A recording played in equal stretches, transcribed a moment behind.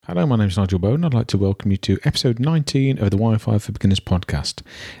Hello, my name is Nigel Bowden. I'd like to welcome you to episode 19 of the Wi-Fi for Beginners podcast.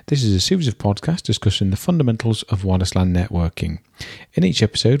 This is a series of podcasts discussing the fundamentals of wireless LAN networking. In each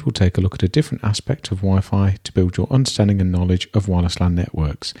episode, we'll take a look at a different aspect of Wi-Fi to build your understanding and knowledge of wireless LAN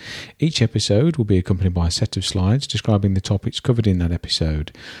networks. Each episode will be accompanied by a set of slides describing the topics covered in that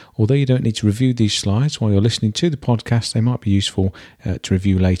episode. Although you don't need to review these slides while you're listening to the podcast, they might be useful to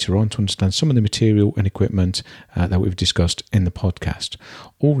review later on to understand some of the material and equipment that we've discussed in the podcast.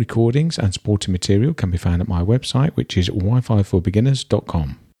 All recordings and supporting material can be found at my website, which is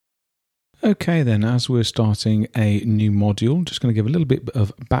wififorbeginners.com. Okay then, as we're starting a new module, I'm just going to give a little bit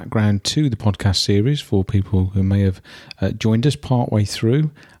of background to the podcast series for people who may have joined us partway through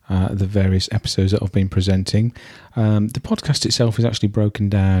the various episodes that I've been presenting. The podcast itself is actually broken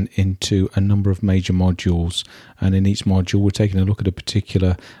down into a number of major modules, and in each module we're taking a look at a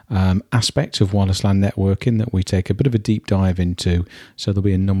particular aspect of wireless LAN networking that we take a bit of a deep dive into. So there'll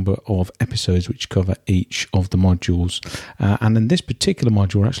be a number of episodes which cover each of the modules, and in this particular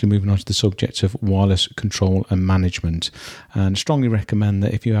module we're actually moving on to the subject of wireless control and management, and strongly recommend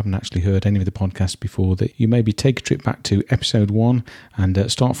that if you haven't actually heard any of the podcasts before, that you maybe take a trip back to episode 1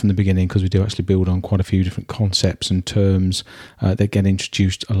 and start from the beginning, because we do actually build on quite a few different concepts and terms that get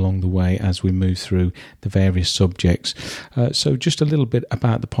introduced along the way as we move through the various subjects. So just a little bit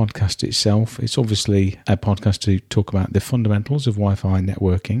about the podcast itself. It's obviously a podcast to talk about the fundamentals of Wi-Fi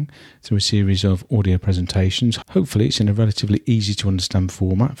networking through a series of audio presentations. Hopefully it's in a relatively easy to understand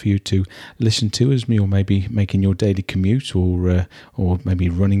format for you to listen to as you're maybe making your daily commute or maybe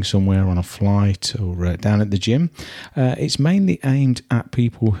running somewhere on a flight or down at the gym. It's mainly aimed at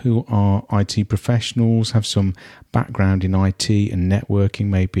people who are IT professionals, have some background in IT and networking,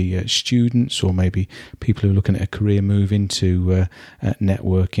 maybe students or maybe people who are looking at a career move into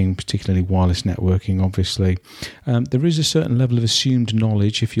networking, particularly wireless networking, obviously. There is a certain level of assumed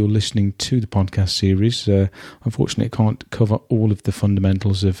knowledge if you're listening to the podcast series. Unfortunately, it can't cover all of the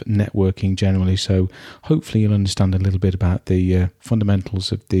fundamentals of networking generally, so hopefully you'll understand a little bit about the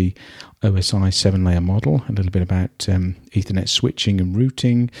fundamentals of the OSI 7-layer model, a little bit about Ethernet switching and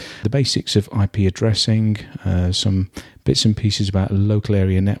routing, the basics of IP addressing, some bits and pieces about local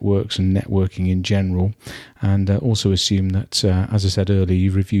area networks and networking in general, and also assume that, as I said earlier,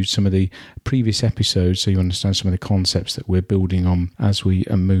 you've reviewed some of the previous episodes so you understand some of the concepts that we're building on as we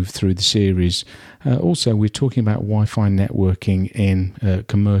move through the series. Also, we're talking about Wi-Fi networking in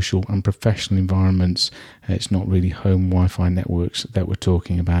commercial and professional environments. It's not really home Wi-Fi networks that we're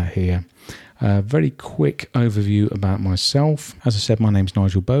talking about here. Very quick overview about myself. As I said, my name's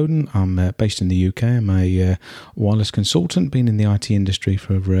Nigel Bowden. I'm based in the UK. I'm a wireless consultant, been in the IT industry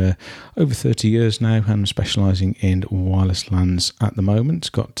for over 30 years now, and I'm specialising in wireless LANs at the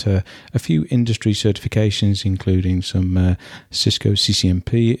moment. Got a few industry certifications, including some Cisco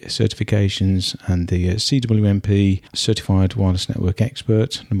CCNP certifications and the CWNP Certified Wireless Network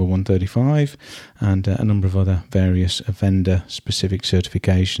Expert number 135, and a number of other various vendor-specific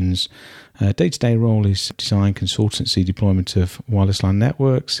certifications. Day-to-day role is design, consultancy, deployment of wireless LAN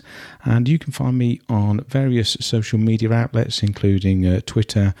networks, and you can find me on various social media outlets, including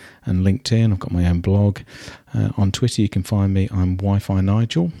Twitter and LinkedIn. I've got my own blog. On Twitter, you can find me. I'm Wi-Fi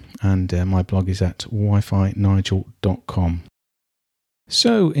Nigel, and my blog is at wifinigel.com.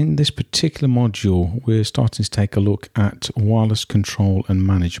 So in this particular module, we're starting to take a look at wireless control and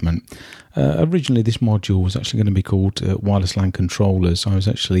management. Originally, this module was actually going to be called wireless LAN controllers. I was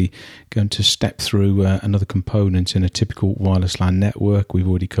actually going to step through another component in a typical wireless LAN network. We've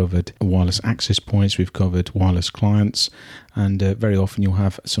already covered wireless access points, we've covered wireless clients, and very often you'll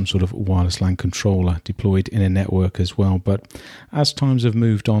have some sort of wireless LAN controller deployed in a network as well. But as times have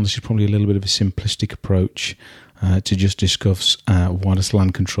moved on, this is probably a little bit of a simplistic approach to just discuss wireless LAN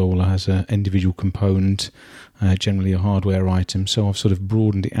controller as an individual component, generally a hardware item. So I've sort of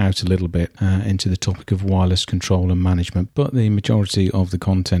broadened it out a little bit into the topic of wireless control and management. But the majority of the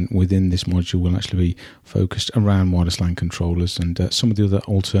content within this module will actually be focused around wireless LAN controllers and some of the other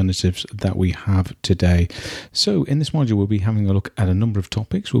alternatives that we have today. So in this module, we'll be having a look at a number of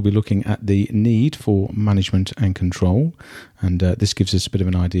topics. We'll be looking at the need for management and control. And this gives us a bit of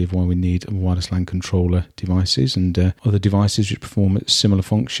an idea of why we need wireless LAN controller devices and other devices which perform a similar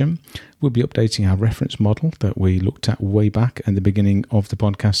function. We'll be updating our reference model that we looked at way back at the beginning of the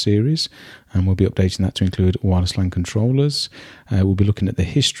podcast series, and we'll be updating that to include wireless LAN controllers. We'll be looking at the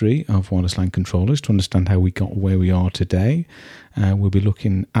history of wireless LAN controllers to understand how we got where we are today. We'll be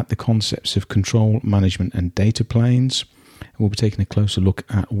looking at the concepts of control, management, and data planes. We'll be taking a closer look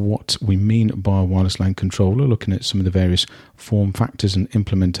at what we mean by a wireless LAN controller, looking at some of the various form factors and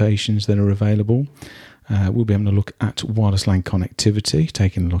implementations that are available. We'll be having a look at wireless LAN connectivity,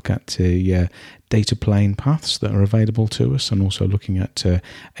 taking a look at the data plane paths that are available to us, and also looking at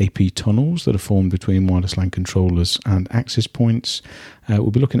AP tunnels that are formed between wireless LAN controllers and access points.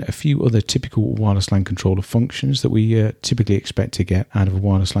 We'll be looking at a few other typical wireless LAN controller functions that we typically expect to get out of a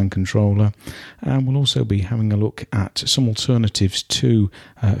wireless LAN controller. And we'll also be having a look at some alternatives to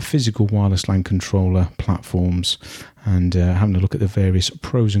physical wireless LAN controller platforms, and having a look at the various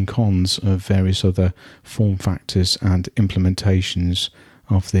pros and cons of various other form factors and implementations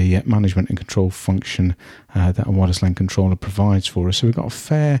of the management and control function that a wireless LAN controller provides for us. So we've got a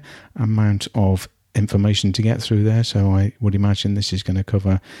fair amount of information to get through there, so I would imagine this is going to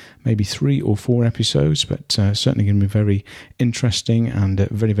cover maybe 3 or 4 episodes, but certainly going to be very interesting and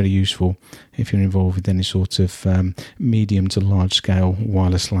very, very useful if you're involved with any sort of medium to large scale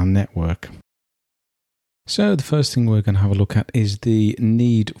wireless LAN network. So the first thing we're going to have a look at is the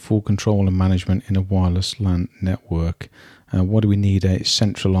need for control and management in a wireless LAN network. What do we need? A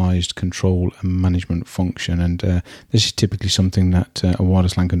centralized control and management function, and this is typically something that a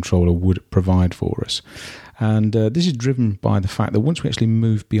wireless LAN controller would provide for us. And this is driven by the fact that once we actually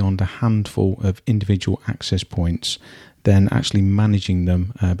move beyond a handful of individual access points, then actually managing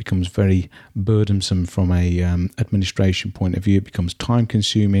them becomes very burdensome from a administration point of view. It becomes time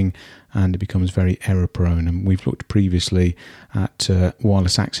consuming and it becomes very error prone. And we've looked previously at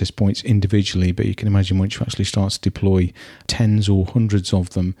wireless access points individually, but you can imagine once you actually start to deploy tens or hundreds of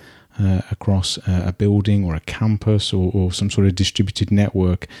them across a building or a campus or some sort of distributed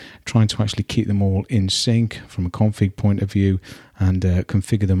network, trying to actually keep them all in sync from a config point of view and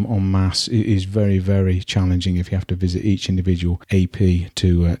configure them en masse is very, very challenging if you have to visit each individual AP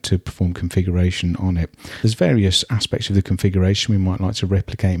to perform configuration on it. There's various aspects of the configuration we might like to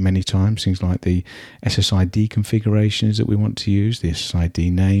replicate many times, things like the SSID configurations that we want to use, the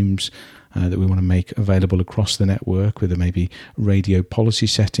SSID names, that we want to make available across the network, with maybe radio policy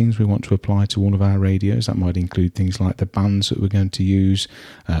settings we want to apply to all of our radios. That might include things like the bands that we're going to use,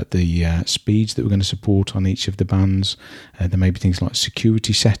 the speeds that we're going to support on each of the bands. There may be things like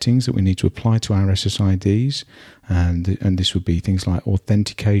security settings that we need to apply to our SSIDs. And this would be things like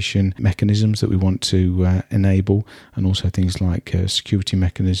authentication mechanisms that we want to enable, and also things like security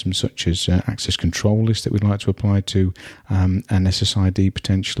mechanisms such as access control lists that we'd like to apply to an SSID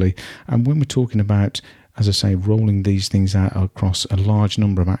potentially. And when we're talking about, as I say, rolling these things out across a large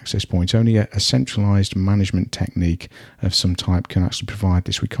number of access points, only a centralized management technique of some type can actually provide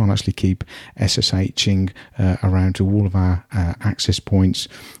this. We can't actually keep SSHing around to all of our access points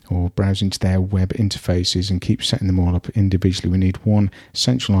or browsing to their web interfaces and keep setting them all up individually. We need one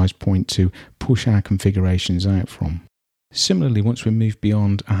centralized point to push our configurations out from. Similarly, once we move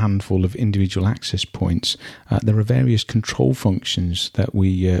beyond a handful of individual access points, there are various control functions that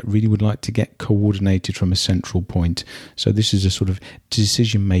we really would like to get coordinated from a central point. So this is a sort of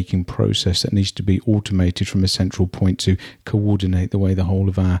decision-making process that needs to be automated from a central point to coordinate the way the whole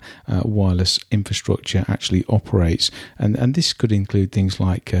of our wireless infrastructure actually operates. And this could include things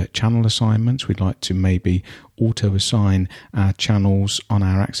like channel assignments. We'd like to maybe auto-assign our channels on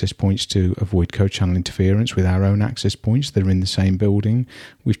our access points to avoid co-channel interference with our own access points that are in the same building.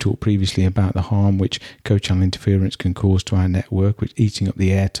 We've talked previously about the harm which co-channel interference can cause to our network, which eating up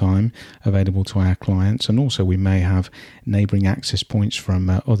the airtime available to our clients. And also we may have neighbouring access points from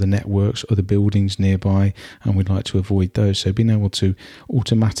other networks, other buildings nearby, and we'd like to avoid those. So being able to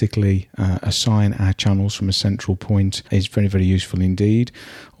automatically assign our channels from a central point is very, very useful indeed.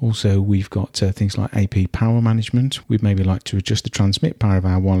 Also, we've got things like AP power management. We'd maybe like to adjust the transmit power of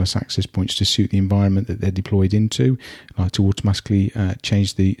our wireless access points to suit the environment that they're deployed into. We'd like to automatically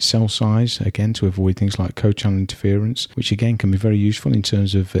change the cell size, again, to avoid things like co-channel interference, which again can be very useful in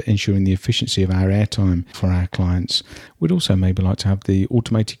terms of ensuring the efficiency of our airtime for our clients. We'd also maybe like to have the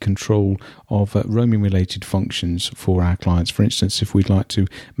automated control of roaming-related functions for our clients. For instance, if we'd like to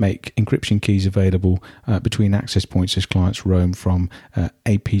make encryption keys available between access points as clients roam from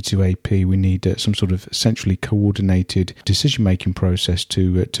AP to AP, we need some sort of centrally coordinated decision-making process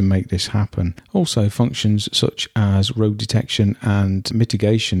to make this happen. Also, functions such as rogue detection and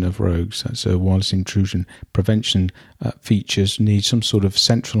mitigation of rogues, that's wireless intrusion prevention features, need some sort of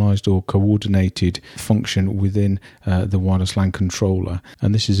centralized or coordinated function within the wireless LAN controller.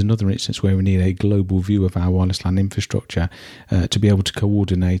 And this is another instance where we need a global view of our wireless LAN infrastructure to be able to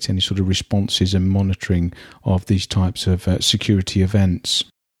coordinate any sort of responses and monitoring of these types of security events.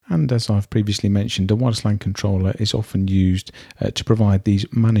 And as I've previously mentioned, a wireless LAN controller is often used to provide these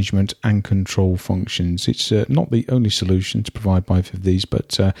management and control functions. It's not the only solution to provide both of these,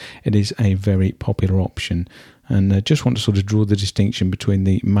 but it is a very popular option. And just want to sort of draw the distinction between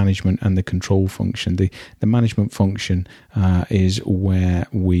the management and the control function. The management function is where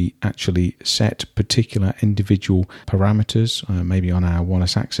we actually set particular individual parameters, maybe on our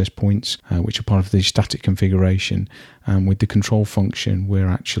wireless access points, which are part of the static configuration. And with the control function, we're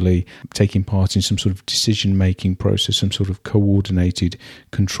actually taking part in some sort of decision-making process, some sort of coordinated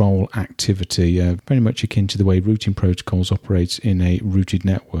control activity, very much akin to the way routing protocols operate in a routed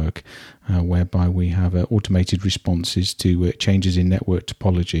network, whereby we have automated responses to changes in network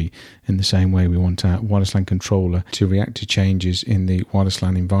topology. In the same way, we want our wireless LAN controller to react to changes in the wireless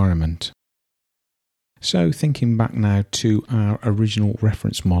LAN environment. So thinking back now to our original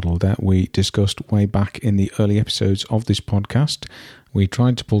reference model that we discussed way back in the early episodes of this podcast, we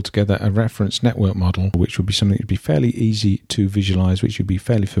tried to pull together a reference network model, which would be something that would be fairly easy to visualize, which you'd be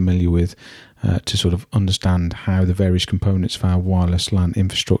fairly familiar with, to sort of understand how the various components of our wireless LAN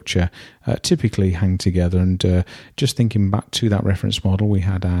infrastructure typically hang together. And just thinking back to that reference model, we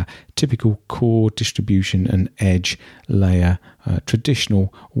had our typical core, distribution and edge layer,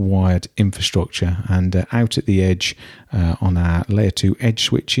 traditional wired infrastructure. And out at the edge, on our layer 2 edge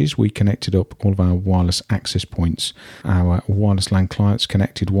switches, we connected up all of our wireless access points. Our wireless LAN clients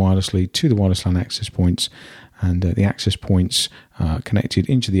connected wirelessly to the wireless LAN access points, and the access points connected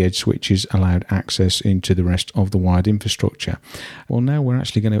into the edge switches allowed access into the rest of the wired infrastructure. Well, now we're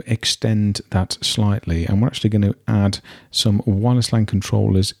actually going to extend that slightly, and we're actually going to add some wireless LAN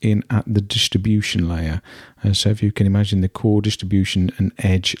controllers in at the distribution layer. So if you can imagine the core, distribution and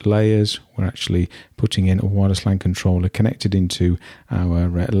edge layers, we're actually putting in a wireless LAN controller connected into our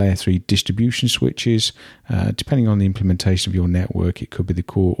layer 3 distribution switches. Depending on the implementation of your network, it could be the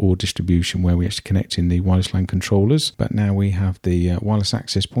core or distribution where we actually connect in the wireless LAN controllers. But now we have the wireless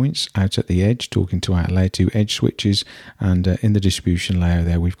access points out at the edge talking to our layer 2 edge switches, and in the distribution layer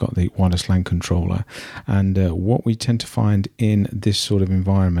there we've got the wireless LAN controller. And what we tend to find in this sort of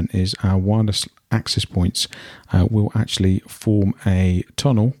environment is our wireless access points will actually form a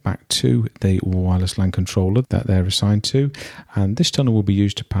tunnel back to the wireless LAN controller that they're assigned to, and this tunnel will be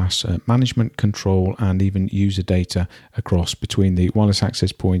used to pass management, control and even user data across between the wireless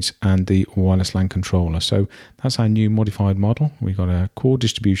access points and the wireless LAN controller. So that's our new modified model. We've got a core,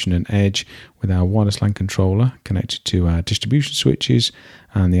 distribution and edge with our wireless LAN controller connected to our distribution switches,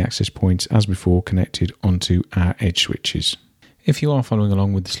 and the access points as before connected onto our edge switches. If you are following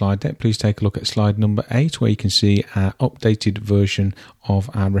along with the slide deck, please take a look at slide number 8, where you can see our updated version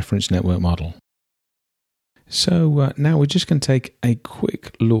of our reference network model. So now we're just going to take a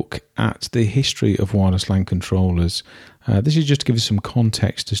quick look at the history of wireless LAN controllers. This is just to give us some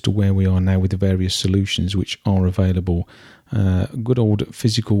context as to where we are now with the various solutions which are available. Good old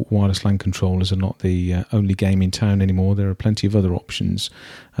physical wireless LAN controllers are not the only game in town anymore. There are plenty of other options.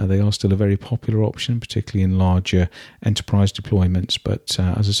 They are still a very popular option, particularly in larger enterprise deployments. But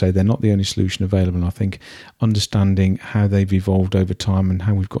as I say, they're not the only solution available. And I think understanding how they've evolved over time and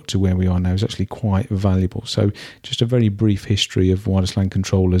how we've got to where we are now is actually quite valuable. So just a very brief history of wireless LAN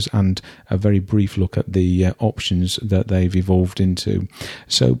controllers and a very brief look at the options that they've evolved into.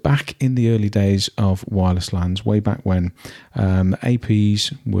 So back in the early days of wireless LANs, way back when,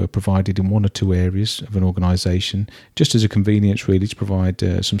 APs were provided in one or two areas of an organisation, just as a convenience really to provide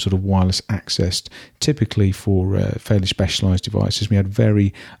some sort of wireless access, typically for fairly specialised devices. We had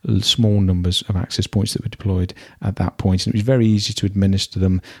very small numbers of access points that were deployed at that point, and it was very easy to administer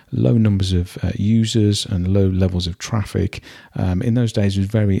them, low numbers of users and low levels of traffic. In those days there was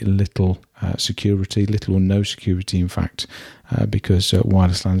very little security, little or no security in fact, because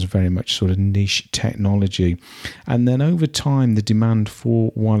wireless LANs are very much sort of niche technology. And then over time the demand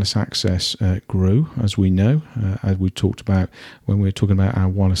for wireless access grew, as we know, as we talked about when we were talking about our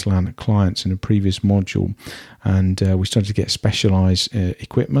wireless LAN clients in a previous module. And we started to get specialised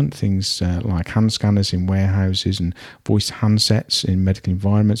equipment, things like hand scanners in warehouses and voice handsets in medical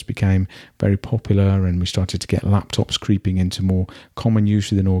environments became very popular, and we started to get laptops creeping into more common use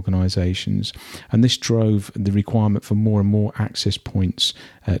within organisations. And this drove the requirement for more and more access points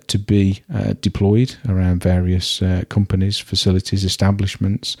to be deployed around various companies, facilities,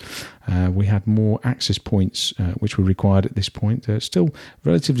 establishments. We had more access points which were required at this point. There are still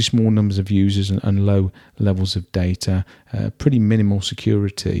relatively small numbers of users and low levels of data, pretty minimal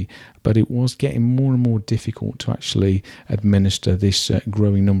security, but it was getting more and more difficult to actually administer this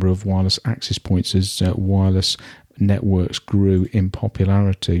growing number of wireless access points as wireless networks grew in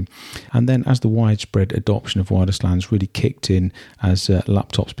popularity. And then as the widespread adoption of wireless LANs really kicked in, as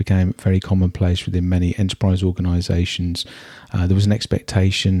laptops became very commonplace within many enterprise organizations, there was an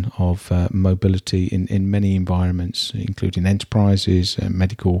expectation of mobility in many environments, including enterprises,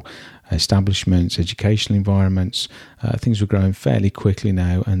 medical establishments, educational environments. Things were growing fairly quickly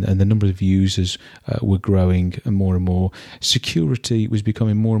now, and the number of users were growing more and more. Security was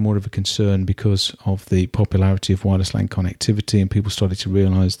becoming more and more of a concern because of the popularity of wireless LAN connectivity, and people started to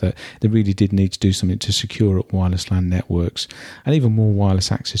realise that they really did need to do something to secure wireless LAN networks. And even more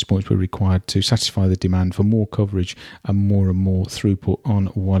wireless access points were required to satisfy the demand for more coverage and more throughput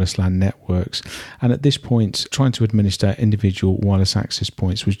on wireless LAN networks. And at this point, trying to administer individual wireless access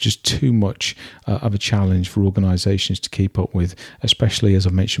points was just too much of a challenge for organisations to keep up with, especially, as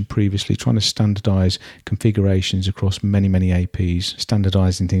I've mentioned previously, trying to standardise configurations across many APs,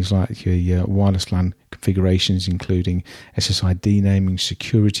 standardising things like your wireless LAN configurations, including SSID naming,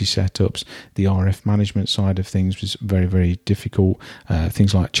 security setups. The RF management side of things was very difficult.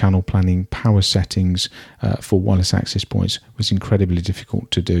 Things like channel planning, power settings for wireless access points was incredibly difficult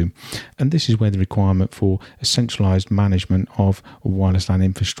to do. And this is where the requirement for a centralised management of wireless LAN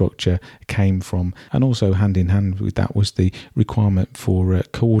infrastructure came from. And also hand in hand with that was the requirement for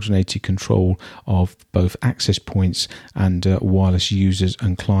coordinated control of both access points and wireless users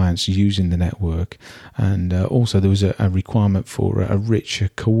and clients using the network. And also there was a requirement for a rich,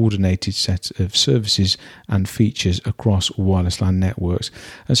 coordinated set of services and features across wireless LAN networks.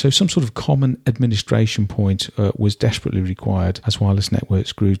 And so some sort of common administration point was desperately required as wireless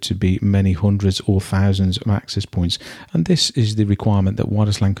networks grew to be many hundreds or thousands of access points. And this is the requirement that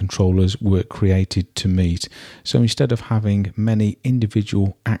wireless LAN controllers were created to meet. So instead of having many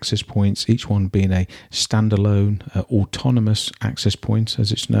individual access points, each one being a standalone, autonomous access point,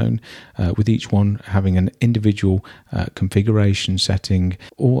 as it's known, with each one having an individual configuration setting,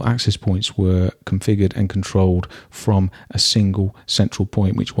 all access points were configured and controlled from a single central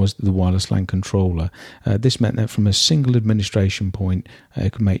point, which was the wireless LAN controller. This meant that from a single administration point,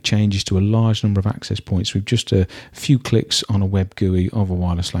 it could make changes to a large number of access points with just a few clicks on a web GUI of a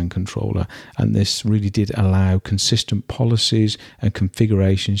wireless LAN controller. And this really did allow consistent policies and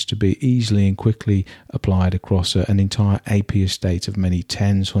configurations to be easily and quickly applied across an entire AP estate of many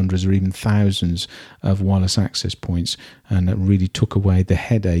tens, hundreds, or even thousands of wireless access points, and it really took away the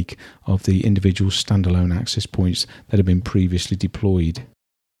headache of the individual standalone access points that had been previously deployed.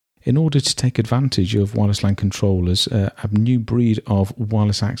 In order to take advantage of wireless LAN controllers, a new breed of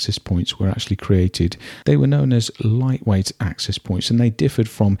wireless access points were actually created. They were known as lightweight access points, and they differed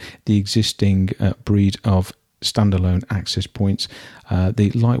from the existing breed of standalone access points.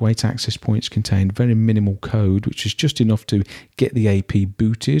 The lightweight access points contained very minimal code, which is just enough to get the AP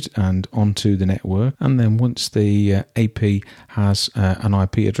booted and onto the network. And then once the AP has an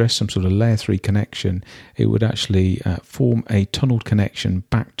IP address, some sort of layer 3 connection, it would actually form a tunneled connection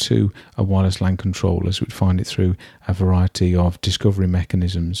back to a wireless LAN controller. So we'd find it through a variety of discovery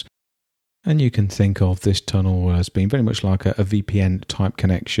mechanisms. And you can think of this tunnel as being very much like a VPN type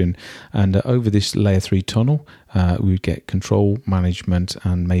connection. And over this layer 3 tunnel, we would get control management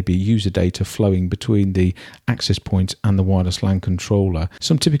and maybe user data flowing between the access point and the wireless LAN controller.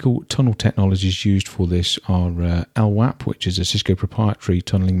 Some typical tunnel technologies used for this are LWAP, which is a Cisco proprietary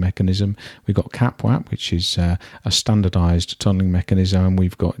tunneling mechanism. We've got CAPWAP, which is a standardized tunneling mechanism. And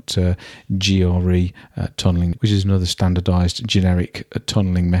we've got GRE tunneling, which is another standardized generic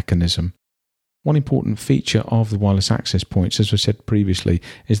tunneling mechanism. One important feature of the wireless access points, as I said previously,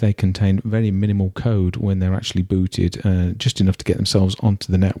 is they contain very minimal code when they're actually booted, just enough to get themselves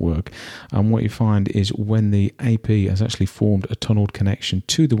onto the network. And what you find is when the AP has actually formed a tunneled connection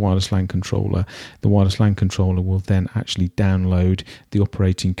to the wireless LAN controller, the wireless LAN controller will then actually download the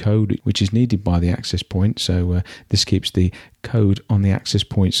operating code which is needed by the access point. So this keeps the code on the access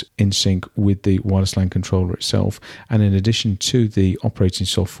points in sync with the wireless LAN controller itself. And in addition to the operating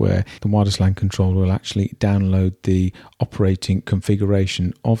software, the wireless LAN controller will actually download the operating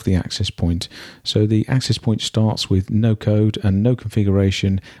configuration of the access point. So the access point starts with no code and no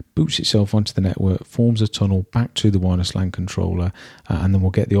configuration, boots itself onto the network, forms a tunnel back to the wireless LAN controller, and then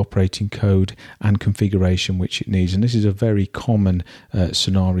we'll get the operating code and configuration which it needs. And this is a very common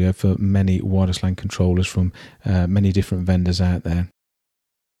scenario for many wireless LAN controllers from many different vendors out there.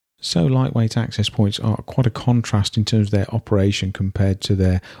 So lightweight access points are quite a contrast in terms of their operation compared to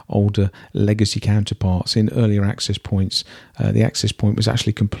their older legacy counterparts. In earlier access points, the access point was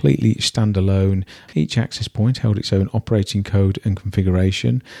actually completely standalone. Each access point held its own operating code and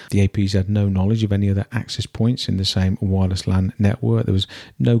configuration. The APs had no knowledge of any other access points in the same wireless LAN network. There was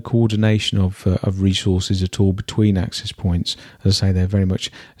no coordination of resources at all between access points. As I say, they're very much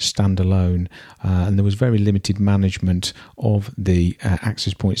standalone, and there was very limited management of the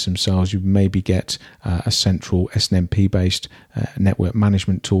access points themselves. You maybe get a central SNMP-based network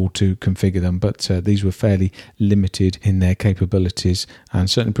management tool to configure them, but these were fairly limited in their capabilities and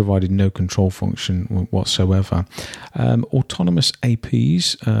certainly provided no control function whatsoever. Autonomous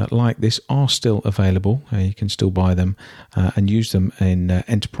APs like this are still available. You can still buy them and use them in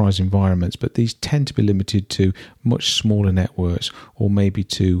enterprise environments, but these tend to be limited to much smaller networks or maybe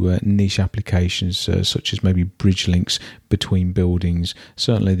to niche applications such as maybe bridge links between buildings.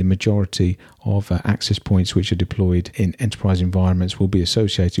 Certainly the majority of access points which are deployed in enterprise environments will be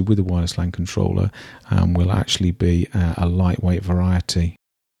associated with a wireless LAN controller and will actually be a lightweight variety.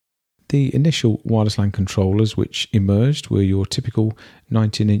 The initial wireless LAN controllers which emerged were your typical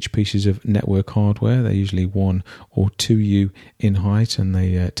 19-inch pieces of network hardware. They're usually 1 or 2U in height, and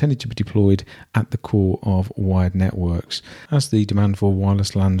they tended to be deployed at the core of wired networks. As the demand for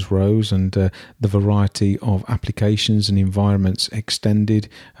wireless LANs rose and the variety of applications and environments extended,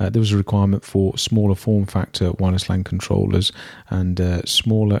 there was a requirement for smaller form factor wireless LAN controllers and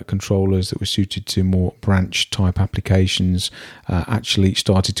smaller controllers that were suited to more branch type applications actually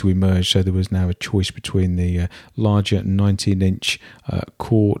started to emerge. So there was now a choice between the larger 19-inch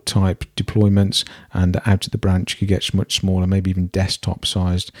core type deployments, and out at the branch you could get much smaller, maybe even desktop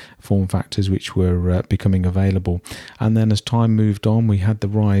sized form factors which were becoming available. And then as time moved on, we had the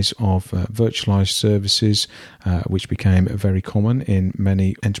rise of virtualized services which became very common in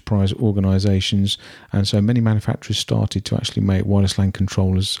many enterprise organizations, and so many manufacturers started to actually make wireless LAN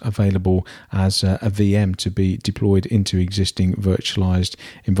controllers available as a VM to be deployed into existing virtualized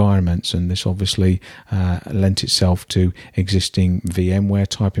environments. And this obviously lent itself to existing VMware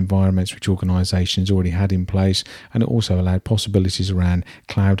type environments which organizations already had in place, and it also allowed possibilities around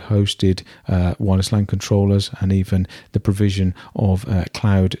cloud hosted wireless LAN controllers and even the provision of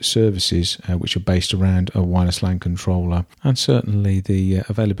cloud services which are based around a wireless LAN controller. And certainly the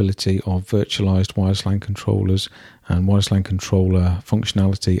availability of virtualized wireless LAN controllers and wireless LAN controller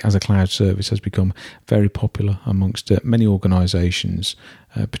functionality as a cloud service has become very popular amongst many organizations,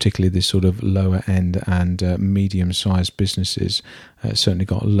 particularly this sort of lower end and medium-sized businesses. Certainly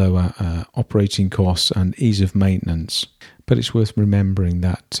got lower operating costs and ease of maintenance. But it's worth remembering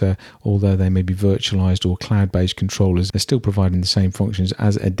that although they may be virtualized or cloud-based controllers, they're still providing the same functions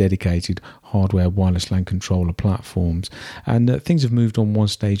as a dedicated hardware wireless LAN controller platforms. And things have moved on one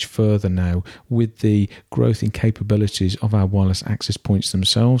stage further now with the growth in capabilities of our wireless access points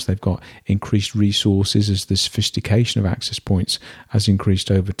themselves. They've got increased resources as the sophistication of access points has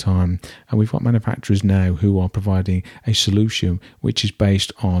increased over time. And we've got manufacturers now who are providing a solution which is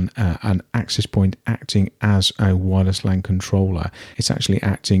based on an access point acting as a wireless LAN controller. It's actually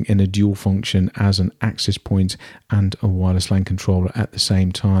acting in a dual function as an access point and a wireless LAN controller at the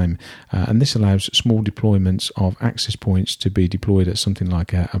same time. And this allows small deployments of access points to be deployed at something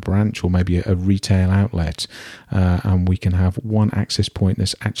like a branch or maybe a retail outlet. And we can have one access point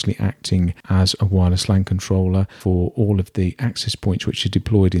that's actually acting as a wireless LAN controller for all of the access points which are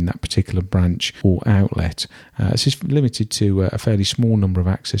deployed in that particular branch or outlet. This is limited to a fairly small number of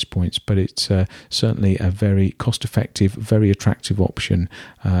access points, but it's certainly a very cost-effective, very attractive option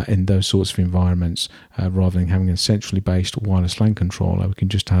in those sorts of environments. Rather than having a centrally based wireless LAN controller, we can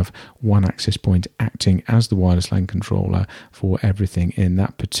just have one access point acting as the wireless LAN controller for everything in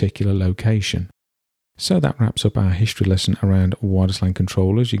that particular location. So that wraps up our history lesson around wireless LAN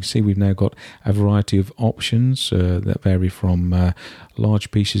controllers. You can see we've now got a variety of options that vary from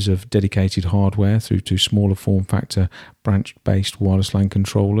large pieces of dedicated hardware through to smaller form factor branch-based wireless LAN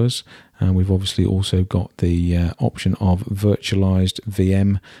controllers. And we've obviously also got the option of virtualized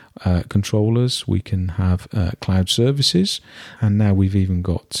VM controllers. We can have cloud services, and now we've even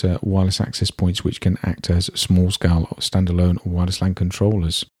got wireless access points which can act as small-scale standalone wireless LAN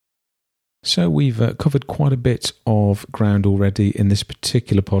controllers. So we've covered quite a bit of ground already in this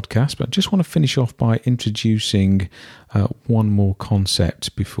particular podcast, but I just want to finish off by introducing one more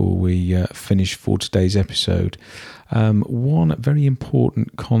concept before we finish for today's episode. One very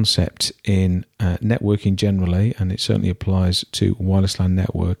important concept in networking generally, and it certainly applies to wireless LAN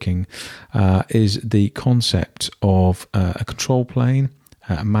networking, is the concept of a control plane,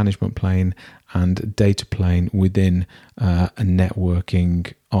 a management plane, and data plane within a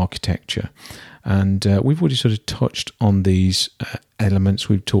networking architecture. And we've already sort of touched on these elements.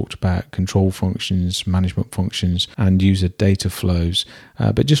 We've talked about control functions, management functions, and user data flows,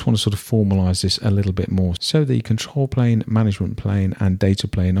 but just want to sort of formalize this a little bit more. So the control plane, management plane, and data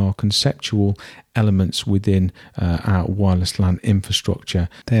plane are conceptual elements within our wireless LAN infrastructure.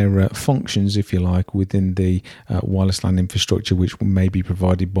 They're functions, if you like, within the wireless LAN infrastructure which may be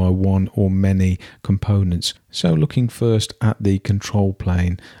provided by one or many components. So looking first at the control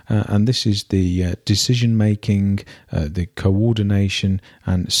plane, and this is the decision-making, the coordination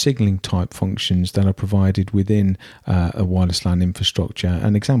and signaling type functions that are provided within a wireless LAN infrastructure.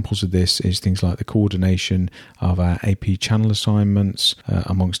 And examples of this is things like the coordination of our AP channel assignments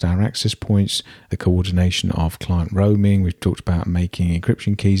amongst our access points, the coordination of client roaming. We've talked about making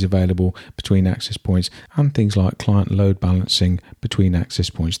encryption keys available between access points, and things like client load balancing between access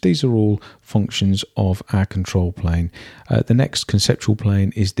points. These are all functions of our control plane. The next conceptual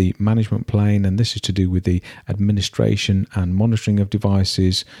plane is the management plane, and this is to do with the administration and monitoring of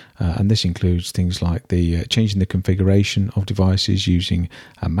devices, and this includes things like the changing the configuration of devices using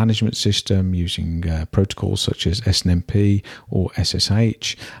a management system, using protocols such as SNMP or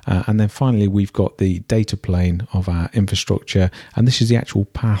SSH, and then finally we've got the data plane of our infrastructure, and this is the actual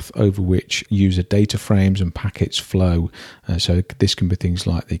path over which user data frames and packets flow. So this can be things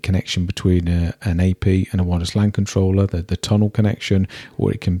like the connection between an AP and a wireless LAN controller, the tunnel connection,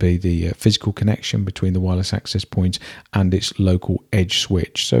 or it can be the physical connection between the wireless access point and its local edge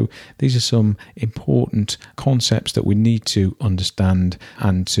switch. So these are some important concepts that we need to understand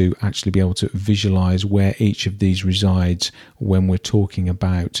and to actually be able to visualize where each of these resides when we're talking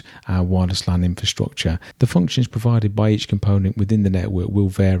about our wireless LAN infrastructure. The functions provided by each component within the network will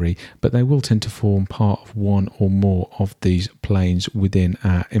vary, but they will tend to form part of one or more of these planes within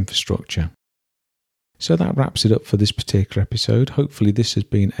our infrastructure. So that wraps it up for this particular episode. Hopefully this has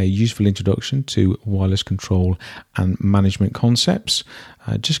been a useful introduction to wireless control and management concepts.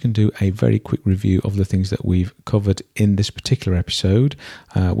 Just going to do a very quick review of the things that we've covered in this particular episode.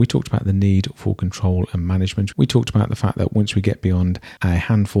 We talked about the need for control and management. We talked about the fact that once we get beyond a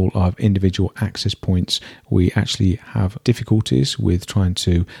handful of individual access points, we actually have difficulties with trying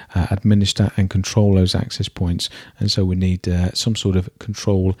to administer and control those access points. And so we need some sort of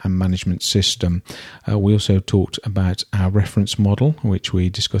control and management system. We also talked about our reference model, which we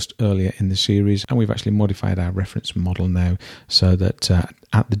discussed earlier in the series. And we've actually modified our reference model now so that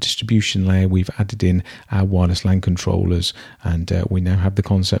at the distribution layer, we've added in our wireless LAN controllers, and we now have the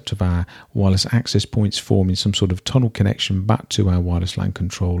concept of our wireless access points forming some sort of tunnel connection back to our wireless LAN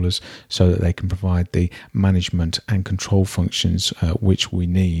controllers so that they can provide the management and control functions which we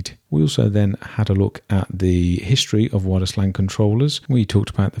need. We also then had a look at the history of wireless LAN controllers. We talked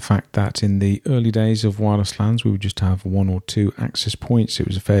about the fact that in the early days of wireless LANs, we would just have one or two access points. It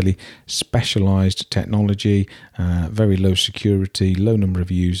was a fairly specialized technology, very low security, low number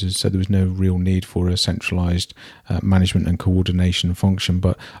of users, so there was no real need for a centralized management and coordination function.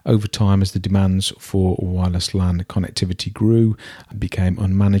 But over time, as the demands for wireless LAN connectivity grew, it became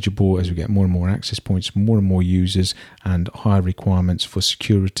unmanageable as we get more and more access points, more and more users, and higher requirements for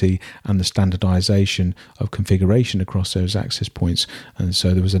security and the standardization of configuration across those access points. And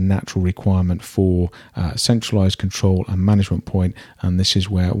so there was a natural requirement for centralized control and management point, and this is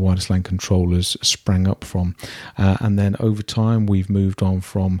where wireless LAN controllers sprang up from. And then over time, we've moved on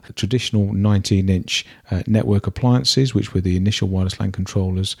from traditional 19-inch network appliances, which were the initial wireless LAN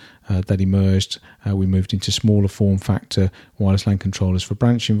controllers that emerged. We moved into smaller form factor wireless LAN controllers for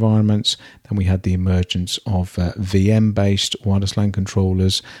branch environments. Then we had the emergence of VM-based wireless LAN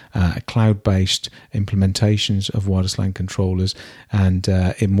controllers, cloud-based implementations of wireless LAN controllers, and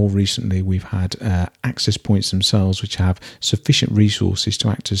more recently we've had access points themselves which have sufficient resources to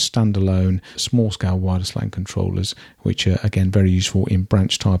act as standalone small-scale wireless LAN controllers, which are again very useful in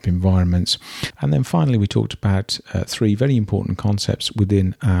branch-type environments. And then finally we talked about three very important concepts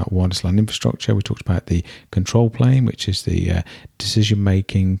within our wireless LAN infrastructure. We talked about the control plane, which is the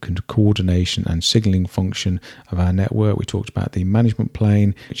decision-making, coordination and signaling function of our network. We talked about the management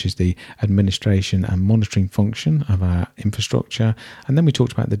plane, which is the administration and monitoring function of our infrastructure. And then we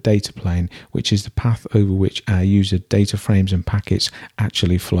talked about the data plane, which is the path over which our user data frames and packets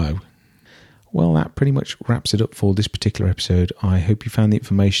actually flow. Well, that pretty much wraps it up for this particular episode. I hope you found the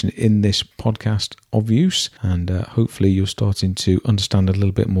information in this podcast of use, and hopefully you're starting to understand a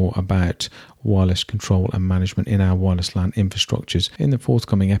little bit more about wireless control and management in our wireless LAN infrastructures. In the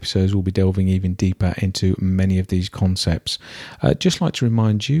forthcoming episodes, we'll be delving even deeper into many of these concepts. Just like to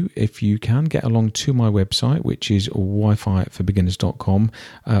remind you, if you can, get along to my website, which is wififorbeginners.com,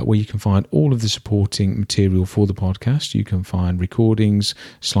 where you can find all of the supporting material for the podcast. You can find recordings,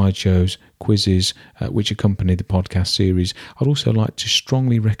 slideshows, quizzes which accompany the podcast series. I'd also like to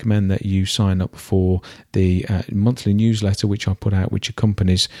strongly recommend that you sign up for the monthly newsletter which I put out, which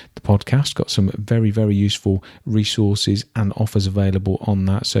accompanies the podcast. Got some very, very useful resources and offers available on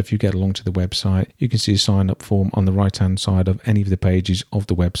that. So if you get along to the website, you can see a sign-up form on the right-hand side of any of the pages of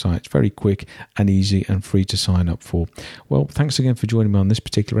the website. It's very quick and easy and free to sign up for. Well, thanks again for joining me on this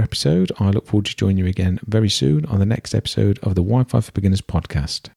particular episode. I look forward to joining you again very soon on the next episode of the Wi-Fi for Beginners podcast.